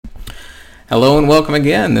Hello and welcome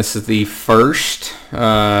again. This is the first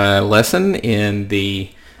lesson in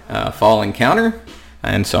the fall encounter,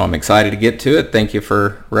 and so I'm excited to get to it. Thank you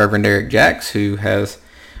for Reverend Eric Jacks, who has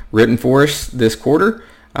written for us this quarter.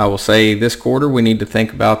 I will say this quarter we need to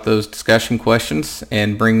think about those discussion questions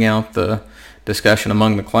and bring out the discussion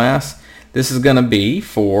among the class. This is going to be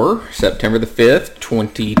for September the 5th,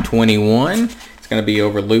 2021. Going to be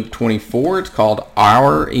over Luke 24. It's called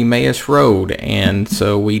Our Emmaus Road, and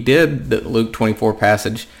so we did the Luke 24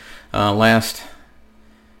 passage last,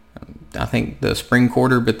 I think, the spring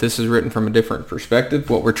quarter, but this is written from a different perspective.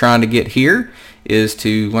 What we're trying to get here is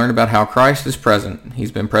to learn about how Christ is present.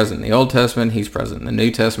 He's been present in the Old Testament. He's present in the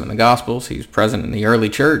New Testament, the Gospels. He's present in the early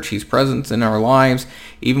church. He's present in our lives,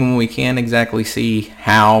 even when we can't exactly see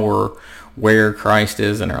how or where Christ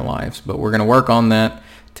is in our lives. But we're going to work on that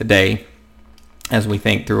today as we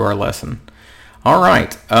think through our lesson. All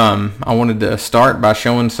right, I wanted to start by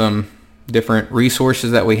showing some different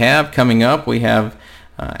resources that we have coming up. We have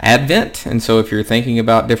Advent, and so if you're thinking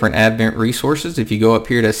about different Advent resources, if you go up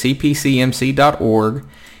here to cpcmc.org,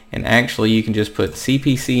 and actually you can just put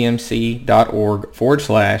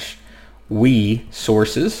cpcmc.org/we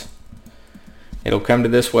sources. It'll come to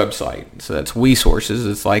this website. So that's we sources.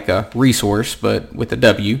 It's like a resource, but with a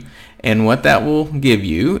W. And what that will give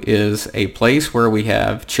you is a place where we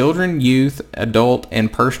have children, youth, adult,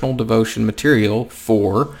 and personal devotion material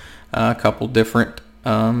for a couple different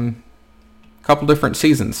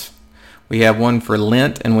seasons. We have one for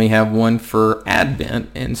Lent and we have one for Advent.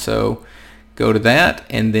 And so go to that,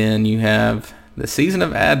 and then you have the season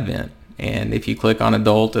of Advent. And if you click on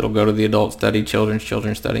adult, it'll go to the adult study, children's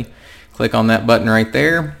study. Click on that button right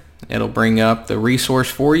there. It'll bring up the resource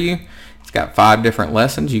for you. It's got 5 different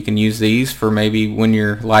lessons. You can use these for maybe when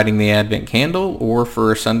you're lighting the Advent candle, or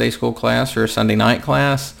for a Sunday school class or a Sunday night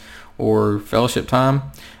class or fellowship time.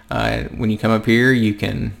 When you come up here, you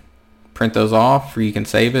can print those off, or you can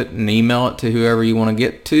save it and email it to whoever you want to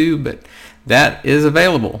get to, but that is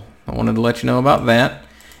available. I wanted to let you know about that.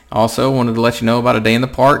 Also wanted to let you know about a day in the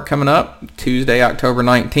park coming up, Tuesday, October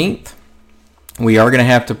 19th. We are going to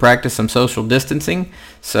have to practice some social distancing,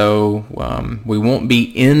 so we won't be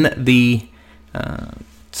in the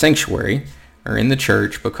sanctuary or in the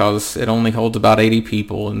church because it only holds about 80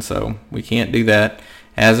 people, and so we can't do that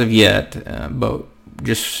as of yet. But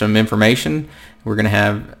just some information, we're going to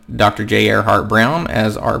have Dr. J. Earhart Brown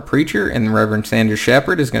as our preacher, and Reverend Sanders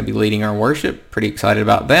Shepard is going to be leading our worship. Pretty excited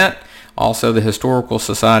about that. Also, the Historical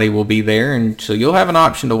Society will be there, and so you'll have an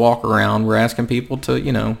option to walk around. We're asking people to,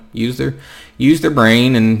 use their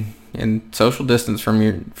brain and social distance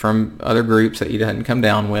from other groups that you hadn't come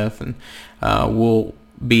down with. And we'll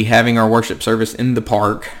be having our worship service in the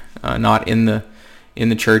park, not in the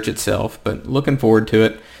church itself, but looking forward to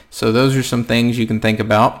it. So those are some things you can think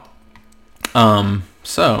about.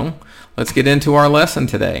 So let's get into our lesson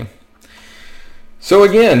today. So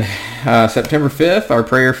again, September 5th, our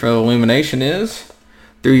prayer for illumination is,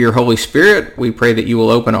 through your Holy Spirit, we pray that you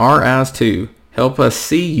will open our eyes too. Help us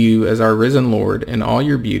see you as our risen Lord in all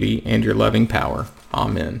your beauty and your loving power.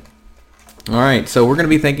 Amen. All right, so we're going to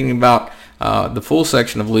be thinking about the full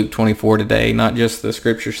section of Luke 24 today, not just the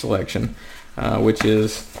scripture selection, which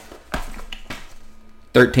is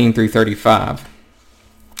 13 through 35.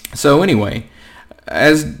 So anyway,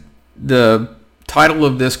 as the title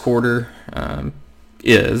of this quarter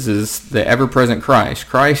is the ever-present Christ.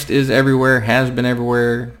 Christ is everywhere, has been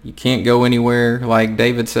everywhere. You can't go anywhere. Like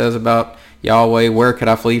David says about Yahweh, where could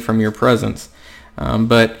I flee from your presence?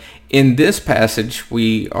 But in this passage,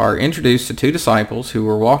 we are introduced to 2 disciples who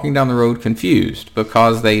are walking down the road confused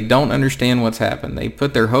because they don't understand what's happened. They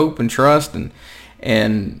put their hope and trust and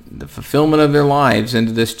the fulfillment of their lives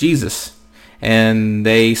into this Jesus. And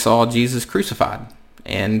they saw Jesus crucified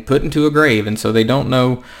and put into a grave, and so they don't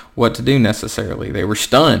know what to do necessarily. They were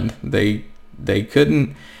stunned. They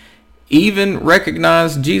couldn't even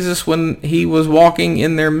recognize Jesus when he was walking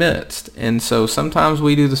in their midst. And so sometimes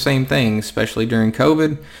we do the same thing, especially during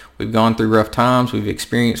COVID. We've gone through rough times, we've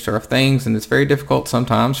experienced rough things, and it's very difficult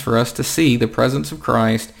sometimes for us to see the presence of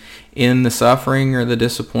Christ in the suffering or the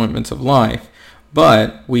disappointments of life.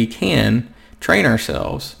 But we can train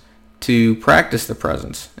ourselves to practice the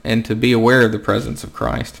presence and to be aware of the presence of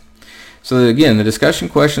Christ. So again, the discussion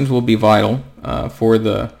questions will be vital for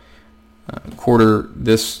the quarter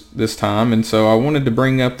this time. And so I wanted to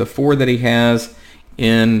bring up the 4 that he has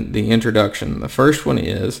in the introduction. The first one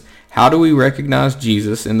is, how do we recognize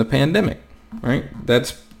Jesus in the pandemic? Right?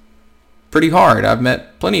 That's pretty hard. I've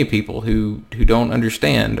met plenty of people who don't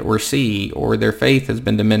understand or see, or their faith has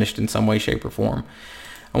been diminished in some way, shape, or form.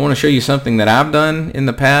 I want to show you something that I've done in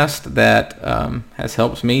the past that has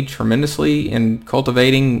helped me tremendously in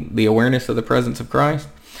cultivating the awareness of the presence of Christ.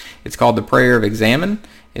 It's called the prayer of examine.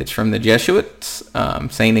 It's from the Jesuits.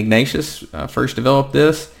 St. Ignatius first developed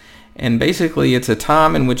this. And basically it's a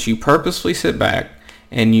time in which you purposefully sit back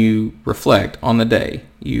and you reflect on the day.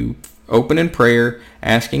 You open in prayer,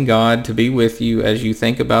 asking God to be with you as you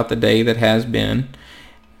think about the day that has been.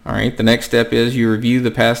 All right, the next step is you review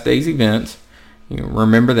the past day's events. You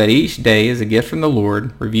remember that each day is a gift from the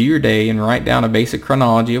Lord. Review your day and write down a basic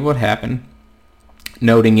chronology of what happened,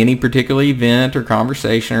 noting any particular event or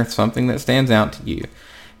conversation or something that stands out to you.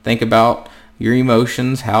 Think about your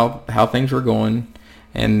emotions, how things were going,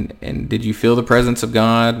 and did you feel the presence of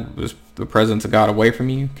God? Was the presence of God away from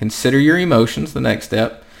you? Consider your emotions, the next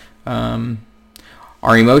step.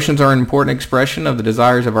 Our emotions are an important expression of the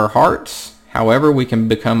desires of our hearts. However, we can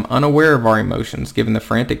become unaware of our emotions given the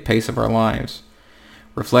frantic pace of our lives.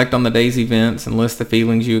 Reflect on the day's events and list the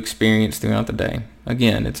feelings you experienced throughout the day.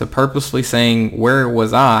 Again, it's a purposely saying, where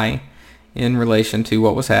was I in relation to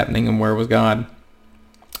what was happening and where was God?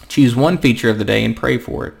 Choose one feature of the day and pray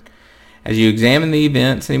for it. As you examine the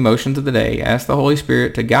events and emotions of the day, ask the Holy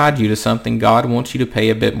Spirit to guide you to something God wants you to pay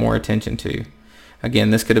a bit more attention to.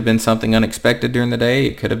 Again, this could have been something unexpected during the day.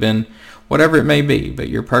 It could have been whatever it may be, but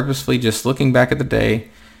you're purposefully just looking back at the day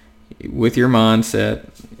with your mindset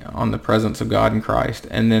on the presence of God in Christ.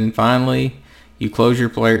 And then finally, you close your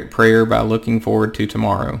prayer by looking forward to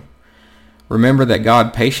tomorrow. Remember that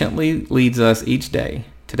God patiently leads us each day.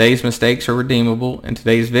 Today's mistakes are redeemable, and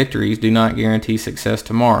today's victories do not guarantee success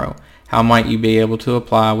tomorrow. How might you be able to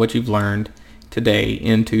apply what you've learned today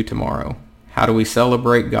into tomorrow? How do we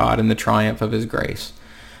celebrate God in the triumph of His grace?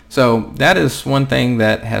 So that is one thing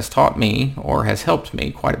that has taught me, or has helped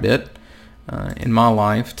me quite a bit in my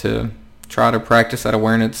life, to try to practice that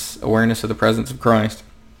awareness of the presence of Christ.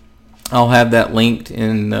 I'll have that linked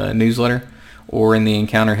in the newsletter or in the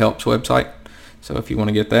Encounter Helps website, so if you want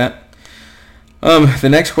to get that. The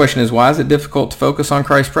next question is, why is it difficult to focus on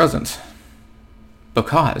Christ's presence?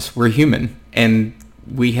 Because we're human and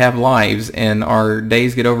we have lives and our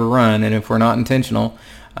days get overrun, and if we're not intentional,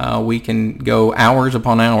 we can go hours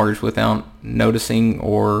upon hours without noticing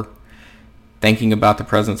or thinking about the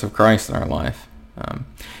presence of Christ in our life.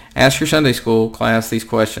 Ask your Sunday school class these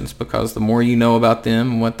questions, because the more you know about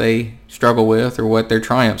them and what they struggle with or what their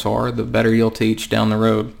triumphs are, the better you'll teach down the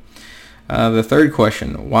road. The third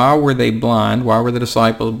question, why were they blind? Why were the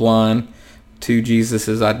disciples blind to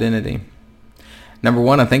Jesus' identity? Number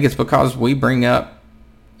one, I think it's because we bring up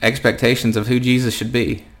expectations of who Jesus should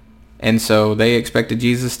be. And so they expected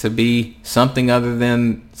Jesus to be something other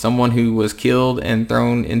than someone who was killed and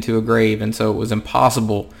thrown into a grave. And so it was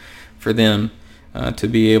impossible for them to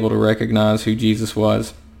be able to recognize who Jesus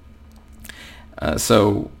was. If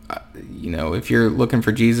you're looking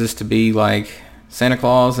for Jesus to be like Santa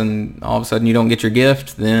Claus and all of a sudden you don't get your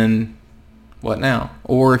gift, then what now?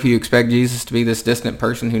 Or if you expect Jesus to be this distant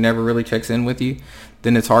person who never really checks in with you,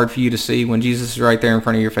 then it's hard for you to see when Jesus is right there in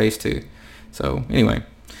front of your face too. So anyway,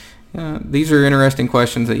 these are interesting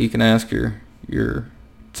questions that you can ask your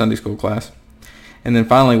Sunday school class. And then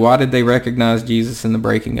finally, why did they recognize Jesus in the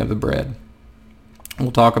breaking of the bread?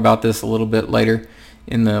 We'll talk about this a little bit later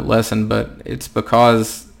in the lesson, but it's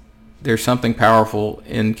because there's something powerful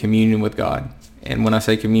in communion with God. And when I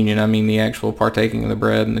say communion, I mean the actual partaking of the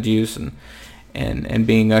bread and the juice and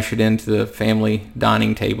being ushered into the family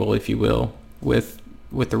dining table, if you will, with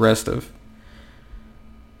the rest of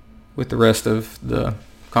the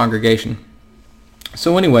congregation.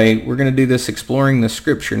 So anyway, we're going to do this exploring the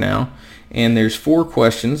scripture now, and there's three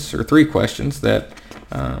questions that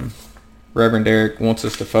Reverend Derek wants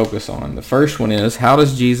us to focus on. The first one is, how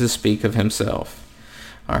does Jesus speak of himself?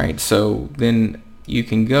 All right, so then you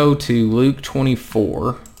can go to Luke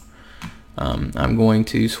 24. I'm going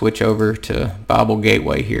to switch over to Bible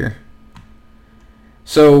Gateway here.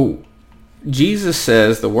 So Jesus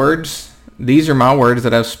says, these are my words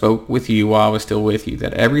that I've spoke with you while I was still with you,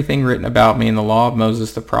 that everything written about me in the law of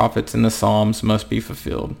Moses, the prophets, and the Psalms must be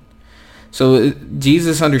fulfilled. So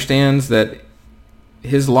Jesus understands that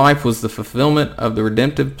his life was the fulfillment of the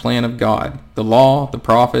redemptive plan of God. The law, the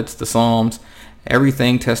prophets, the Psalms,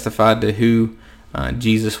 everything testified to who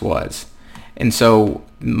Jesus was. And so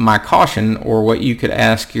my caution, or what you could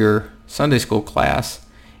ask your Sunday school class,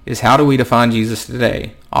 is how do we define Jesus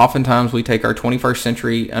today? Oftentimes we take our 21st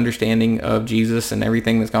century understanding of Jesus and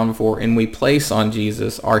everything that's gone before, and we place on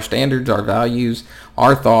Jesus our standards, our values,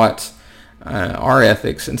 our thoughts, our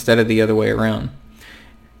ethics, instead of the other way around.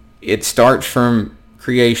 It starts from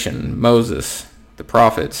creation, Moses, the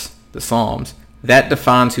prophets, the Psalms. That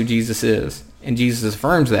defines who Jesus is. And Jesus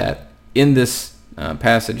affirms that in this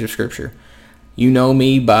passage of Scripture. You know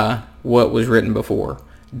me by what was written before.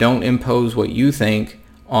 Don't impose what you think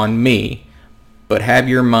on me, but have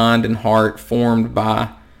your mind and heart formed by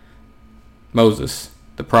Moses,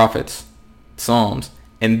 the prophets, Psalms,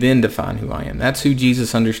 and then define who I am. That's who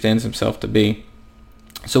Jesus understands himself to be.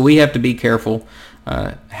 So we have to be careful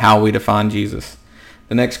how we define Jesus.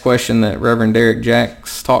 The next question that Reverend Derek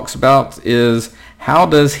Jacks talks about is, how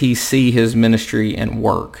does he see his ministry and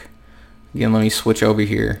work? Again, let me switch over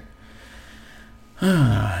here.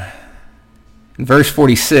 In verse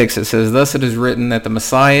 46, it says, thus it is written that the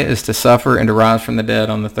Messiah is to suffer and to rise from the dead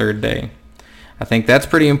on the third day. I think that's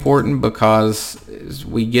pretty important because as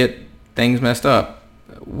we get things messed up,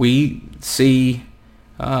 we see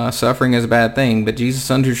suffering as a bad thing, but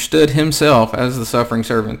Jesus understood himself as the suffering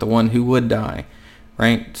servant, the one who would die,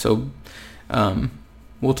 right? So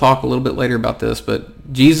we'll talk a little bit later about this,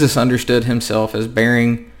 but Jesus understood himself as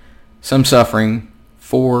bearing some suffering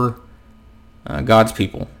for God's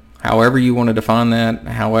people. However you want to define that,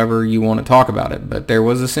 however you want to talk about it, but there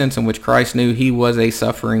was a sense in which Christ knew he was a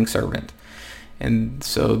suffering servant. And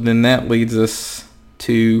so then that leads us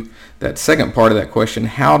to that second part of that question.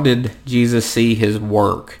 How did Jesus see his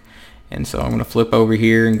work? And so I'm going to flip over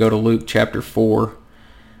here and go to Luke chapter 4.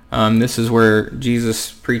 This is where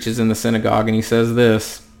Jesus preaches in the synagogue, and he says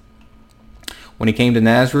this. When he came to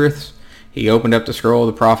Nazareth, he opened up the scroll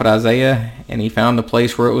of the prophet Isaiah, and he found the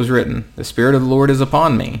place where it was written, the Spirit of the Lord is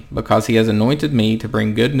upon me, because he has anointed me to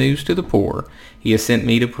bring good news to the poor. He has sent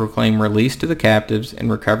me to proclaim release to the captives and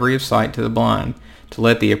recovery of sight to the blind, to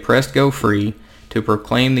let the oppressed go free, to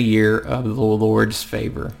proclaim the year of the Lord's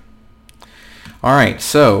favor. All right,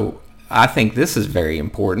 so I think this is very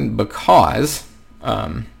important because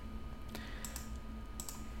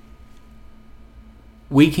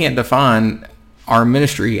we can't define our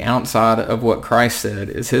ministry outside of what Christ said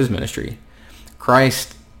is his ministry.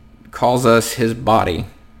 Christ calls us his body,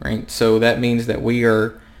 right? So that means that we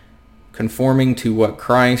are conforming to what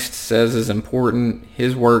Christ says is important.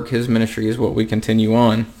 His work, his ministry is what we continue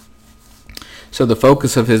on. So the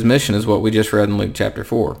focus of his mission is what we just read in Luke chapter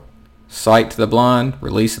 4. Sight to the blind,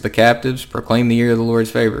 release of the captives, proclaim the year of the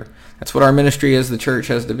Lord's favor. That's what our ministry as the church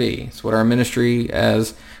has to be. It's what our ministry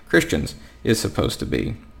as Christians is supposed to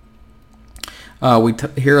be. We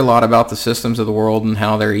hear a lot about the systems of the world and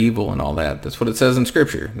how they're evil and all that. That's what it says in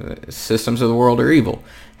Scripture. The systems of the world are evil.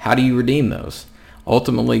 How do you redeem those?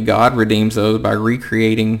 Ultimately, God redeems those by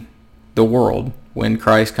recreating the world when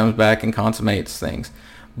Christ comes back and consummates things.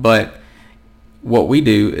 But what we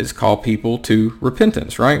do is call people to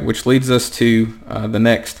repentance, right? Which leads us to the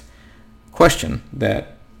next question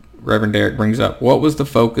that Reverend Derek brings up. What was the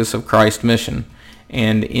focus of Christ's mission?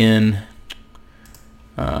 And in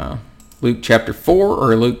Luke chapter 4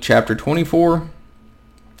 or Luke chapter 24,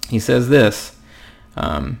 he says this,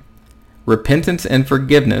 repentance and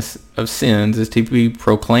forgiveness of sins is to be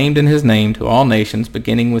proclaimed in his name to all nations,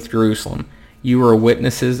 beginning with Jerusalem. You are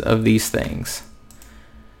witnesses of these things.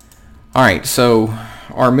 All right, so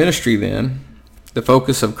our ministry then, the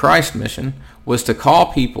focus of Christ's mission, was to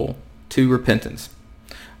call people to repentance.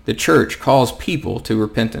 The church calls people to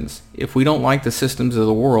repentance. If we don't like the systems of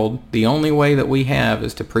the world, the only way that we have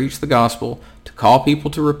is to preach the gospel, to call people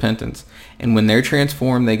to repentance, and when they're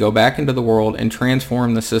transformed, they go back into the world and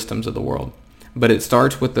transform the systems of the world. But it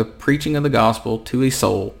starts with the preaching of the gospel to a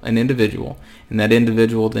soul, an individual, and that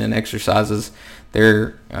individual then exercises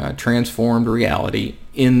their transformed reality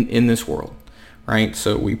in this world, right?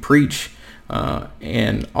 So we preach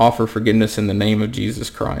and offer forgiveness in the name of Jesus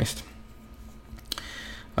Christ.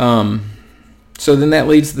 So then that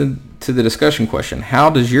leads to the discussion question. How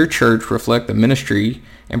does your church reflect the ministry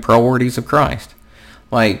and priorities of Christ?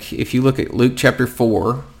 Like, if you look at Luke chapter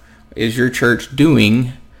 4, is your church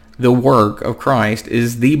doing the work of Christ?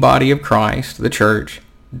 Is the body of Christ, the church,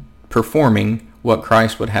 performing what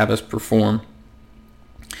Christ would have us perform?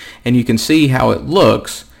 And you can see how it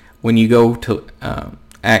looks when you go to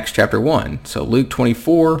Acts chapter 1. So Luke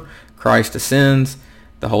 24, Christ ascends.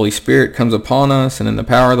 The Holy Spirit comes upon us, and in the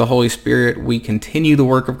power of the Holy Spirit, we continue the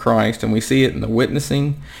work of Christ, and we see it in the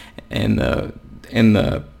witnessing and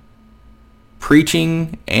the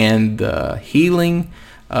preaching and the healing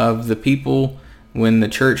of the people when the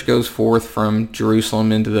church goes forth from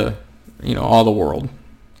Jerusalem into all the world.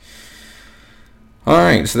 All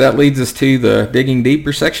right, so that leads us to the digging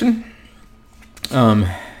deeper section.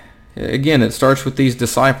 Again, it starts with these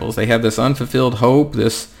disciples. They have this unfulfilled hope,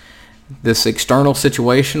 this external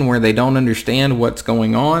situation where they don't understand what's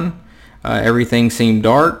going on. Everything seemed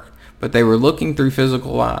dark, but they were looking through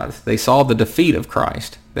physical eyes. They saw the defeat of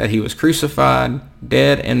Christ, that he was crucified,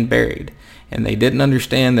 dead, and buried. and they didn't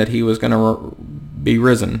understand that he was going to be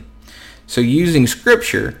risen. So using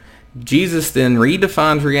Scripture, Jesus then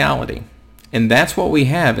redefines reality. And that's what we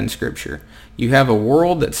have in Scripture. You have a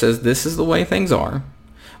world that says this is the way things are,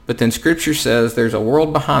 but then Scripture says there's a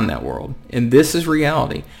world behind that world, and this is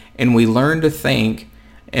reality. And we learn to think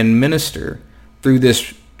and minister through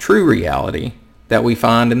this true reality that we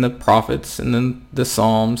find in the prophets and then the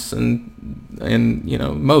Psalms and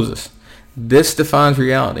Moses. This defines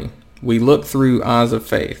reality. We look through eyes of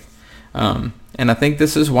faith. And I think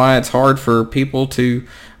this is why it's hard for people to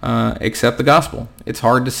accept the gospel. It's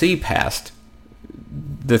hard to see past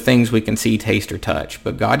the things we can see, taste, or touch.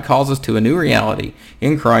 But God calls us to a new reality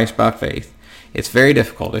in Christ by faith. It's very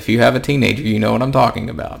difficult. If you have a teenager, you know what I'm talking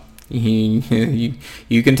about.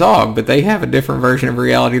 You can talk, but they have a different version of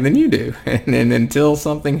reality than you do. And until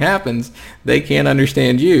something happens, they can't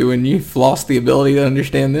understand you, and you've lost the ability to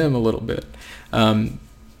understand them a little bit.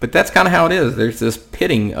 But that's kind of how it is. There's this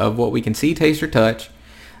pitting of what we can see, taste, or touch.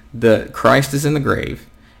 The Christ is in the grave,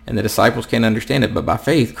 and the disciples can't understand it. But by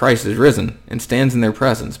faith, Christ is risen and stands in their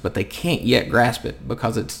presence. But they can't yet grasp it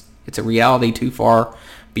because it's a reality too far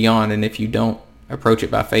beyond. And if you don't approach it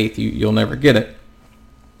by faith, you'll never get it.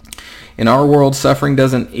 In our world, suffering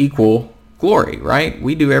doesn't equal glory, right?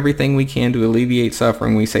 We do everything we can to alleviate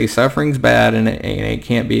suffering. We say suffering's bad and it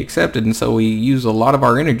can't be accepted, and so we use a lot of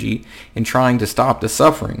our energy in trying to stop the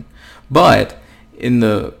suffering. But in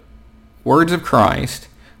the words of Christ,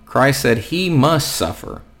 Christ said he must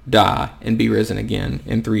suffer, die, and be risen again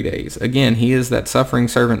in 3 days. Again, he is that suffering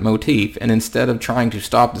servant motif, and instead of trying to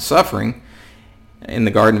stop the suffering in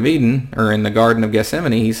the Garden of Eden, or in the Garden of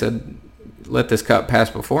Gethsemane, he said, let this cup pass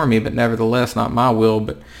before me, but nevertheless, not my will,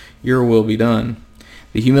 but your will be done.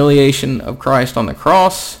 The humiliation of Christ on the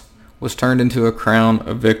cross was turned into a crown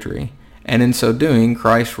of victory. And in so doing,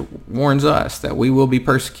 Christ warns us that we will be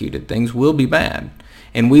persecuted. Things will be bad.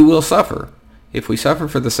 And we will suffer. If we suffer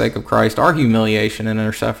for the sake of Christ, our humiliation and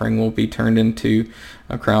our suffering will be turned into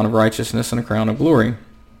a crown of righteousness and a crown of glory.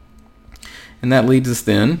 And that leads us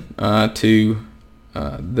then to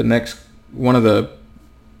the next one of the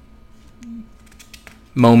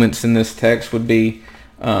moments in this text would be,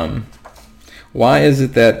 why is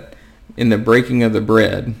it that in the breaking of the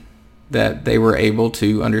bread that they were able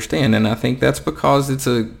to understand? And I think that's because it's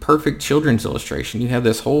a perfect children's illustration. You have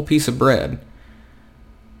this whole piece of bread,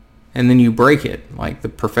 and then you break it. Like the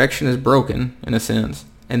perfection is broken, in a sense,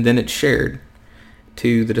 and then it's shared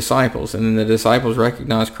to the disciples, and then the disciples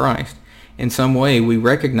recognize Christ. In some way, we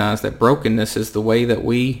recognize that brokenness is the way that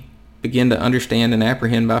we begin to understand and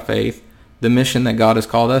apprehend by faith the mission that God has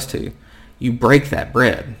called us to. You break that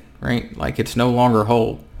bread, right? Like it's no longer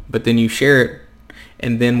whole, but then you share it,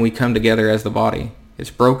 and then we come together as the body. It's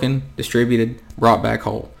broken, distributed, brought back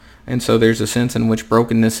whole. And so there's a sense in which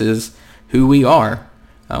brokenness is who we are.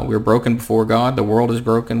 We're broken before God. The world is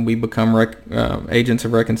broken. We become agents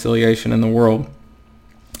of reconciliation in the world.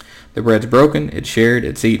 The bread's broken, it's shared,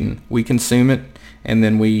 it's eaten. We consume it, and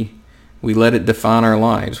then we let it define our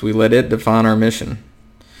lives. We let it define our mission.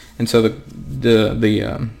 And so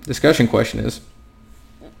the discussion question is,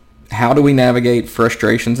 how do we navigate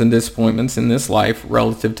frustrations and disappointments in this life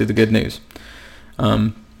relative to the good news?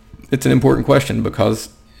 It's an important question,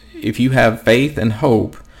 because if you have faith and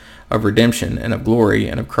hope of redemption and of glory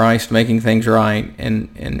and of Christ making things right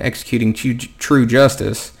and executing true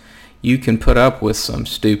justice, you can put up with some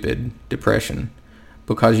stupid depression,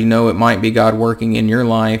 because you know it might be God working in your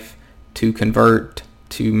life to convert,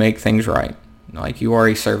 to make things right. Like you are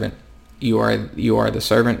a servant. You are the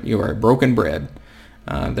servant. You are broken bread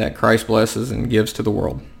that Christ blesses and gives to the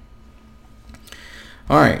world.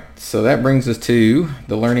 All right, so that brings us to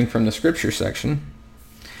the learning from the scripture section.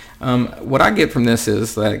 What I get from this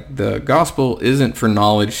is that the gospel isn't for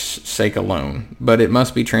knowledge's sake alone, but it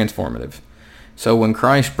must be transformative. So when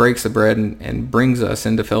Christ breaks the bread and brings us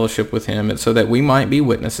into fellowship with him, it's so that we might be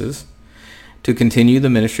witnesses to continue the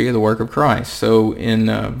ministry of the work of Christ. So in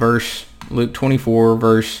Luke 24,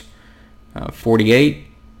 verse 48,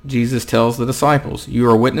 Jesus tells the disciples, you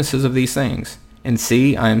are witnesses of these things. And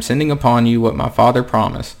see, I am sending upon you what my Father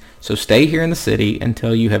promised. So stay here in the city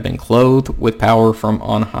until you have been clothed with power from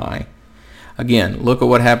on high. Again, look at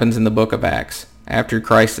what happens in the book of Acts. After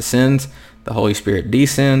Christ ascends, the Holy Spirit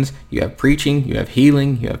descends. You have preaching, you have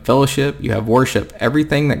healing, you have fellowship, you have worship.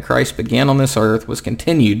 Everything that Christ began on this earth was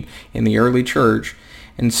continued in the early church.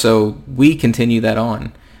 And so we continue that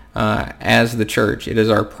on. As the church, it is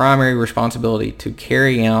our primary responsibility to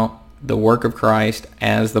carry out the work of Christ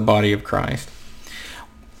as the body of Christ.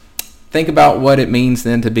 Think about what it means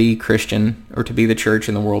then to be Christian or to be the church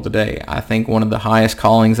in the world today. I think one of the highest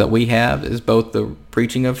callings that we have is both the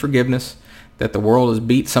preaching of forgiveness, that the world has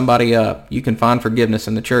beat somebody up, you can find forgiveness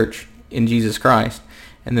in the church in Jesus Christ.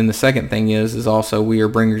 And then the second thing is also we are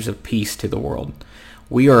bringers of peace to the world.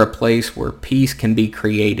 We are a place where peace can be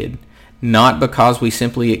created, not because we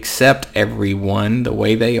simply accept everyone the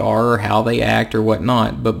way they are or how they act or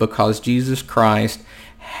whatnot, but because Jesus Christ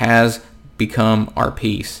has become our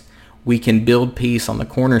peace. We can build peace on the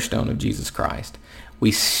cornerstone of Jesus Christ.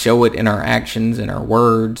 We show it in our actions, in our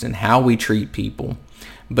words, and how we treat people.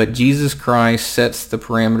 But Jesus Christ sets the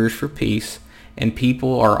parameters for peace, and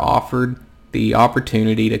people are offered the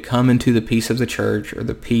opportunity to come into the peace of the church or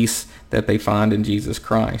the peace that they find in Jesus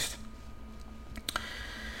Christ.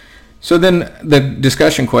 So then the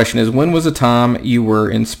discussion question is, when was a time you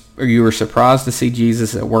were surprised to see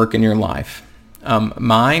Jesus at work in your life?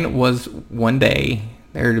 Mine was one day.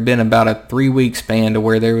 There had been about a 3-week span to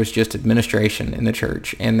where there was just administration in the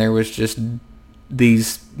church, and there was just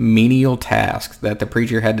these menial tasks that the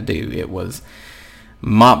preacher had to do. It was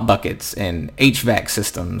mop buckets and HVAC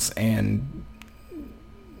systems and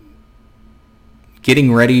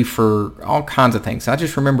getting ready for all kinds of things. I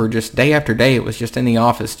just remember just day after day, it was just in the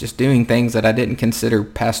office, just doing things that I didn't consider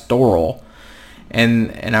pastoral.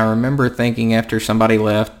 And I remember thinking after somebody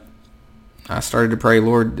left, I started to pray,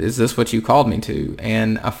 Lord, is this what you called me to?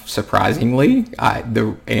 And surprisingly,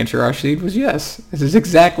 the answer I received was yes. This is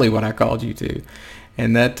exactly what I called you to.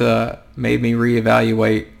 And that made me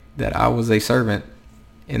reevaluate that I was a servant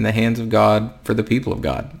in the hands of God for the people of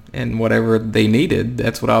God. And whatever they needed,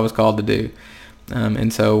 that's what I was called to do.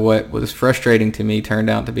 And so what was frustrating to me turned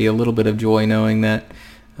out to be a little bit of joy, knowing that,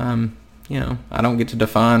 I don't get to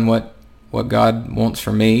define what God wants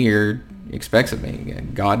from me or expects of me.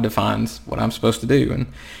 God defines what I'm supposed to do,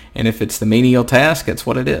 and if it's the menial task, it's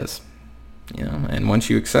what it is. And once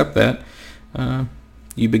you accept that,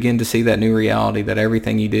 you begin to see that new reality that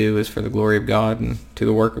everything you do is for the glory of God and to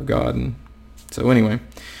the work of God. And so anyway,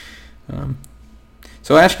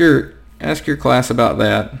 so ask your class about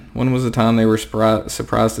that. When was the time they were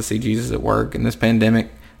surprised to see Jesus at work? In this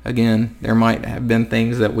pandemic, again, there might have been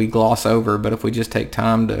things that we gloss over, but if we just take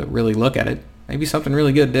time to really look at it, maybe something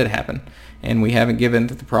really good did happen, and we haven't given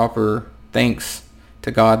it the proper thanks to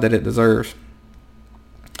God that it deserves.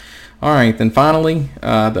 All right, then finally,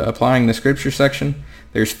 the applying the scripture section.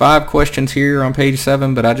 There's 5 questions here on page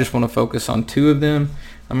 7, but I just want to focus on 2 of them.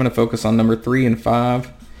 I'm going to focus on number 3 and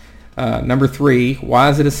 5. Number 3, why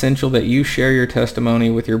is it essential that you share your testimony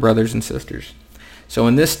with your brothers and sisters? So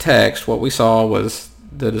in this text, what we saw was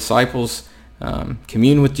the disciples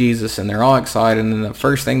commune with Jesus, and they're all excited, and the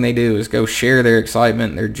first thing they do is go share their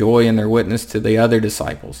excitement, their joy, and their witness to the other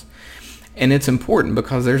disciples. And it's important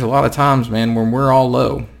because there's a lot of times, man, when we're all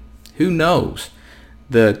low. Who knows?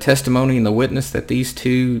 The testimony and the witness that these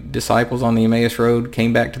 2 disciples on the Emmaus Road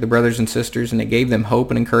came back to the brothers and sisters, and it gave them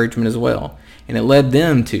hope and encouragement as well. And it led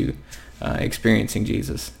them to experiencing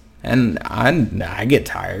Jesus. And I get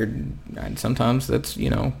tired. And sometimes that's,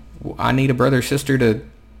 I need a brother or sister to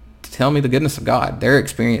tell me the goodness of God, their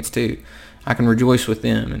experience too. I can rejoice with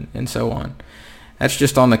them and so on. That's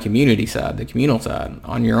just on the community side, the communal side.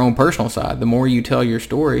 On your own personal side, the more you tell your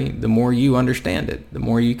story, the more you understand it, the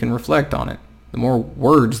more you can reflect on it, the more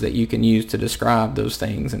words that you can use to describe those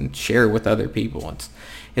things and share with other people.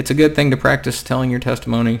 It's a good thing to practice telling your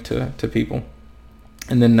testimony to people.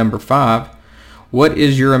 And then number 5, what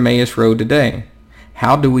is your Emmaus Road today?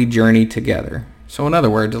 How do we journey together? So in other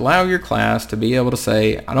words, allow your class to be able to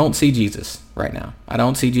say, I don't see Jesus right now. I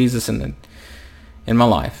don't see Jesus in my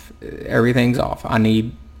life. Everything's off. I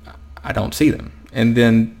don't see them. And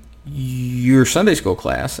then your Sunday school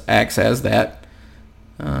class acts as that.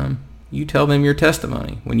 You tell them your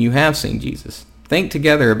testimony when you have seen Jesus. Think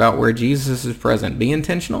together about where Jesus is present. Be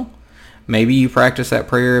intentional. Maybe you practice that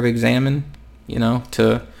prayer of examine,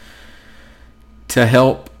 to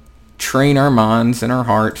help train our minds and our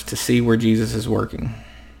hearts to see where Jesus is working.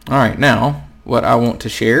 All right, now what I want to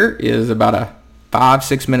share is about a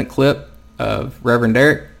 5-6 minute clip of Reverend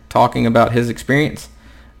Derek talking about his experience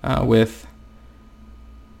with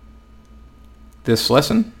this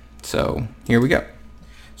lesson. So here we go.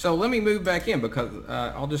 So let me move back in because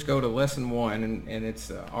I'll just go to lesson 1, and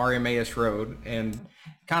it's our Emmaus Road, and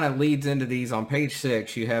kind of leads into these. On page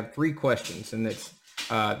 6, you have 3 questions, and it's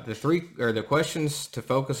the questions to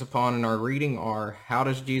focus upon in our reading are: how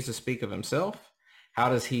does Jesus speak of himself? How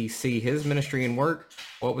does he see his ministry and work?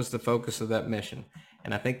 What was the focus of that mission?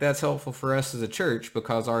 And I think that's helpful for us as a church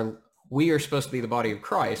because we are supposed to be the body of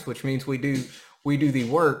Christ, which means we do the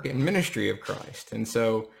work and ministry of Christ. And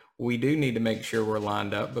so we do need to make sure we're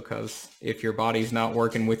lined up, because if your body's not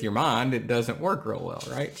working with your mind, it doesn't work real well,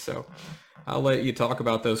 right? So I'll let you talk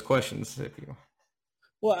about those questions if you.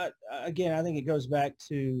 Well, again, I think it goes back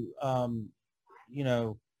to, you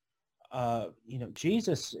know,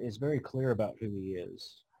 Jesus is very clear about who he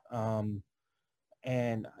is.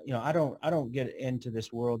 And I don't get into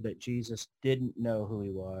this world that Jesus didn't know who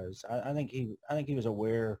he was. I think he was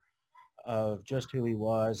aware of just who he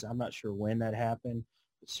was. I'm not sure when that happened,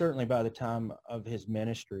 but certainly by the time of his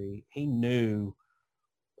ministry, he knew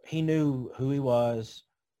who he was,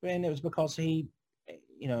 and it was because he,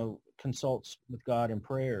 consults with God in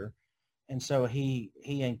prayer, and so he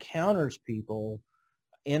encounters people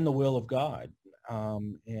in the will of God,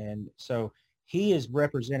 and so he is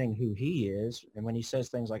representing who he is. And when he says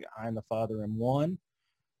things like "I and the Father am one,"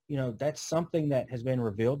 that's something that has been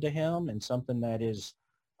revealed to him and something that is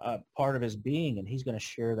part of his being, and he's going to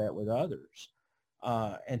share that with others.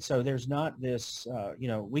 And so there's not this,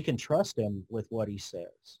 we can trust him with what he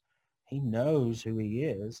says. He knows who he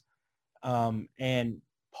is. And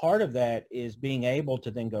part of that is being able to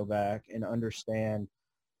then go back and understand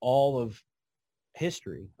all of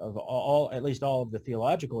history, of at least all of the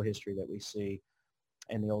theological history that we see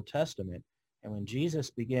in the Old Testament. And when Jesus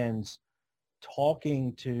begins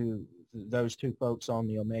talking to those two folks on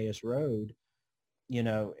the Emmaus Road, you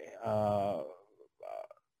know, uh,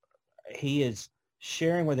 he is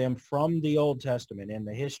sharing with them from the Old Testament and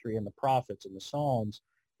the history and the prophets and the Psalms,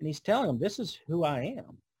 and he's telling them, "This is who I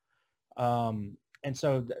am." And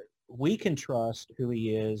so we can trust who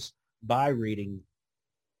he is by reading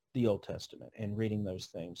the Old Testament and reading those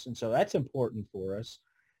things. And so that's important for us.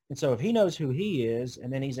 And so if he knows who he is,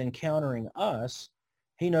 and then he's encountering us,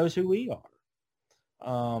 he knows who we are.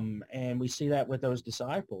 And we see that with those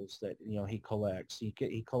disciples that he collects.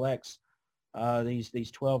 He collects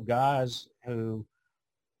these 12 guys who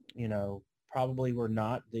probably were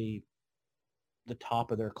not the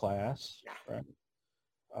top of their class, right?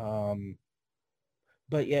 Um,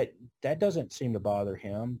 but yet that doesn't seem to bother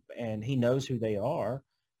him, and he knows who they are.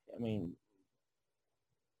 I mean,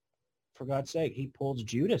 for God's sake, he pulls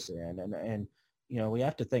Judas in, and we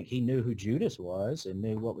have to think he knew who Judas was and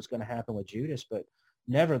knew what was going to happen with Judas, but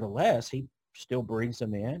nevertheless, he still brings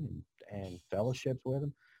them in and fellowships with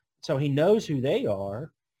them. So he knows who they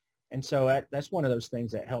are. And so that's one of those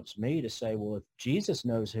things that helps me to say, well, if Jesus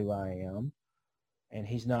knows who I am and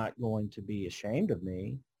he's not going to be ashamed of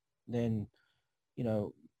me, then, you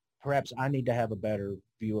know, perhaps I need to have a better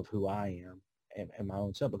view of who I am and my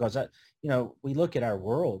own self. Because, we look at our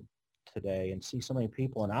world today and see so many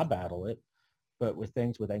people, and I battle it, but with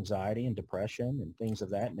things with anxiety and depression and things of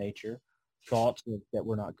that nature, thoughts that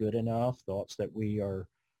we're not good enough, thoughts that we are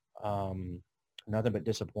nothing but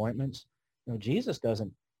disappointments. Jesus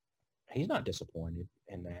doesn't, he's not disappointed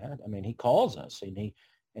in that. I mean, he calls us and he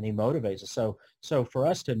motivates us. So for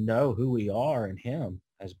us to know who we are in him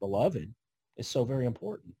as beloved is so very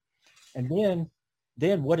important. And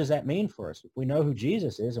then what does that mean for us? If we know who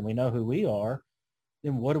Jesus is and we know who we are,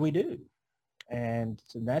 then what do we do? And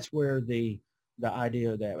so that's where the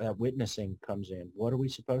idea that witnessing comes in. What are we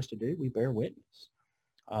supposed to do? We bear witness.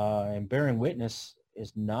 And bearing witness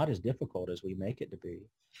is not as difficult as we make it to be.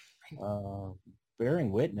 Uh,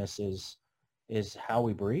 Bearing witness is how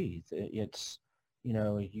we breathe. It's,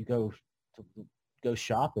 you go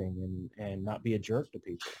shopping and not be a jerk to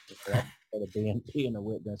people. That's part of being a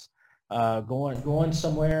witness. Going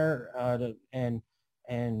somewhere and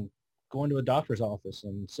going to a doctor's office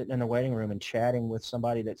and sitting in a waiting room and chatting with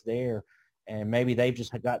somebody that's there, and maybe they've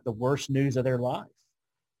just got the worst news of their life.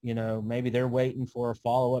 Maybe they're waiting for a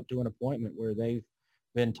follow-up to an appointment where they've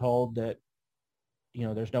been told that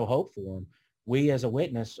there's no hope for them. We as a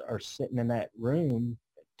witness are sitting in that room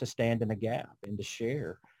to stand in the gap and to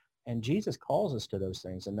share. And Jesus calls us to those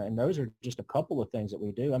things. And those are just a couple of things that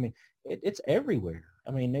we do. I mean, it's everywhere.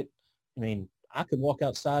 I could walk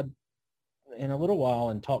outside in a little while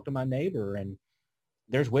and talk to my neighbor, and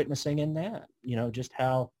there's witnessing in that, just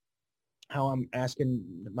how I'm asking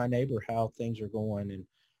my neighbor how things are going. And,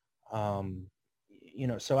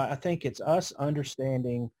 so I think it's us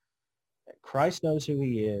understanding that Christ knows who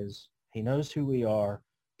he is. He knows who we are,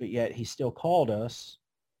 but yet he still called us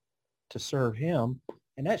to serve him.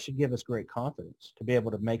 And that should give us great confidence to be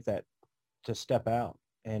able to make that, to step out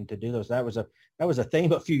and to do those. That was a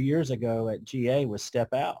theme a few years ago at GA, was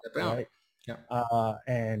step out, Step out. right? Yeah.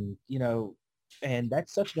 And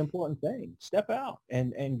that's such an important thing. Step out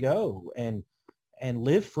and go and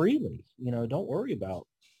live freely. Don't worry about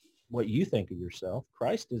what you think of yourself.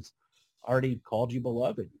 Christ has already called you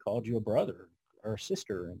beloved, called you a brother or a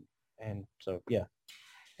sister, and so yeah.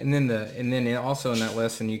 And then also in that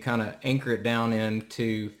lesson, you kind of anchor it down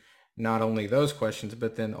into not only those questions,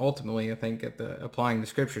 but then ultimately, I think at the applying the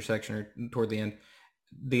scripture section or toward the end,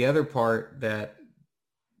 the other part that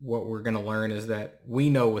what we're going to learn is that we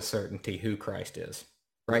know with certainty who Christ is,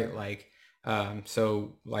 right? Like,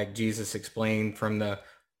 so like Jesus explained from the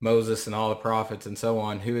Moses and all the prophets and so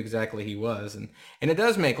on, who exactly he was. And it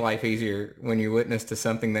does make life easier when you witness to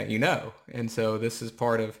something that you know. And so this is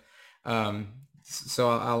part of, so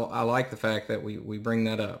I like the fact that we bring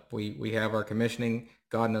that up. We have our commissioning.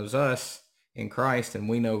 God knows us in Christ, and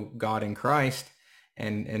we know God in Christ.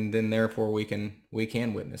 And then therefore we can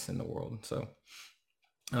witness in the world. So,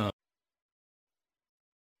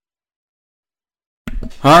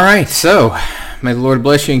 all right. So may the Lord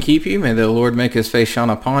bless you and keep you. May the Lord make his face shine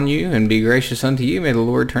upon you and be gracious unto you. May the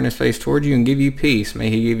Lord turn his face toward you and give you peace. May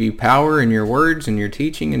he give you power in your words and your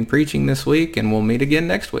teaching and preaching this week. And we'll meet again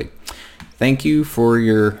next week. Thank you for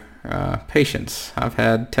your patience. I've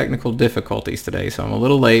had technical difficulties today, so I'm a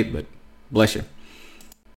little late, but bless you.